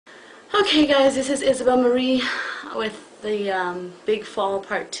Okay guys, this is Isabel Marie with the Big Fall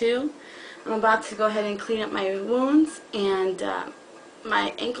Part 2. I'm about to go ahead and clean up my wounds, and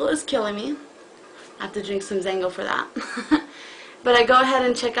my ankle is killing me. I have to drink some Xango for that. But I go ahead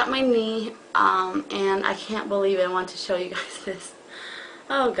and check out my knee, and I can't believe it. I want to show you guys this.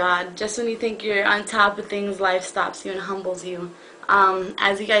 Oh God, just when you think you're on top of things, life stops you and humbles you.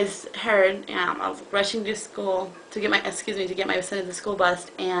 As you guys heard, I was rushing to school to get my son to the school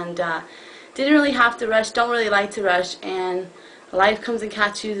bus, and didn't really have to rush, don't really like to rush, and life comes and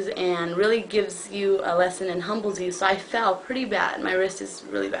catches you and really gives you a lesson and humbles you. So I fell pretty bad. My wrist is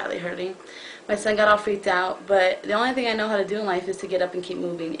really badly hurting. My son got all freaked out, but the only thing I know how to do in life is to get up and keep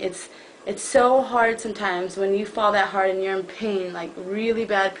moving. It's so hard sometimes when you fall that hard and you're in pain, like really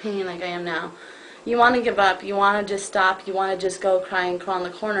bad pain like I am now. You want to give up, you want to just stop, you want to just go cry and crawl in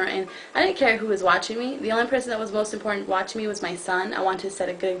the corner, and I didn't care who was watching me. The only person that was most important watching me was my son. I wanted to set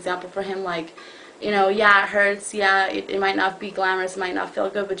a good example for him, like, you know, yeah, it hurts, yeah, it might not be glamorous, it might not feel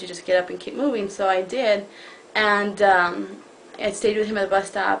good, but you just get up and keep moving. So I did, and I stayed with him at the bus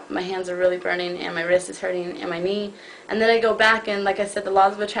stop. My hands are really burning, and my wrist is hurting, and my knee. And then I go back, and like I said, the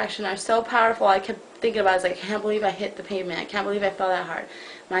laws of attraction are so powerful. I kept thinking about it. I was like, I can't believe I hit the pavement. I can't believe I fell that hard.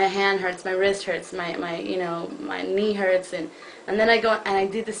 My hand hurts, my wrist hurts, my knee hurts, and then I go and I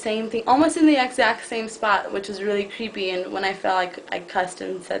did the same thing, almost in the exact same spot, which was really creepy. And when I fell, I cussed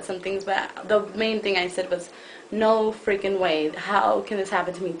and said some things, but the main thing I said was, no freaking way. How can this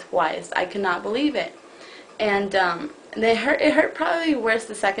happen to me twice? I could not believe it. And it hurt probably worse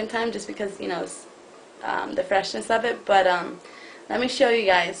the second time, just because, you know, the freshness of it. But let me show you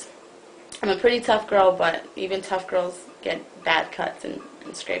guys. I'm a pretty tough girl, but even tough girls get bad cuts and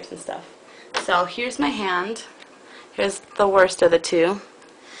scrapes and stuff. So here's my hand. Here's the worst of the two.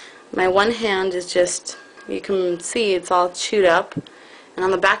 My one hand is just, you can see it's all chewed up, and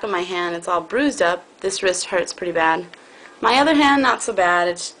on the back of my hand it's all bruised up. This wrist hurts pretty bad. My other hand, not so bad,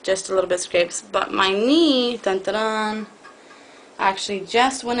 it's just a little bit scrapes. But my knee, dun dun dun, actually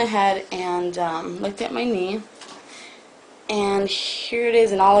just went ahead and looked at my knee, and here it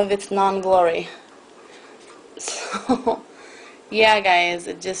is in all of its non-glory. So yeah guys,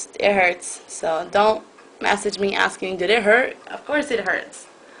 it hurts. So don't message me asking, did it hurt? Of course it hurts.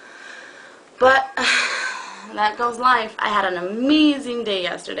 But that goes life. I had an amazing day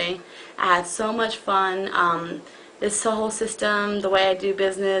yesterday. I had so much fun. This whole system, the way I do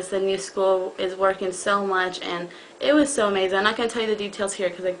business, the new school is working so much, and it was so amazing. I'm not going to tell you the details here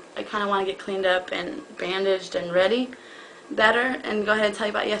because I kind of want to get cleaned up and bandaged and ready better and go ahead and tell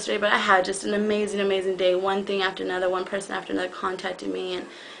you about yesterday. But I had just an amazing day. One thing after another, one person after another contacted me, and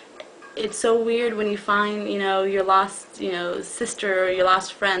it's so weird when you find, you know, your lost, you know, sister or your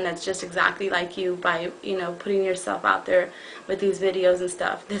lost friend that's just exactly like you by, you know, putting yourself out there with these videos and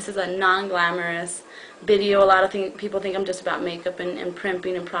stuff. This is a non-glamorous video. A lot of people think I'm just about makeup and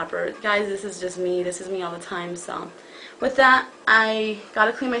primping and proper. Guys, this is just me. This is me all the time. So with that, I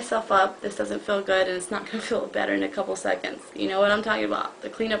gotta clean myself up. This doesn't feel good, and it's not gonna feel better in a couple seconds. You know what I'm talking about? The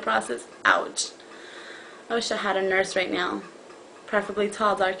cleanup process. Ouch. I wish I had a nurse right now. Preferably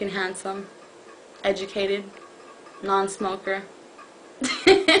tall, dark, and handsome, educated, non-smoker,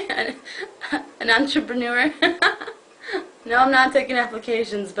 an entrepreneur. No, I'm not taking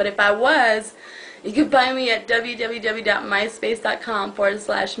applications, but if I was, you can find me at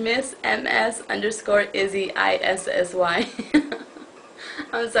www.myspace.com/Miss MS_Izzy ISSY.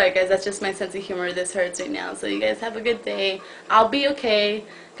 I'm sorry guys, that's just my sense of humor. This hurts right now. So you guys have a good day. I'll be okay.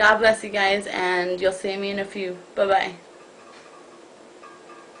 God bless you guys, and you'll see me in a few. Bye-bye.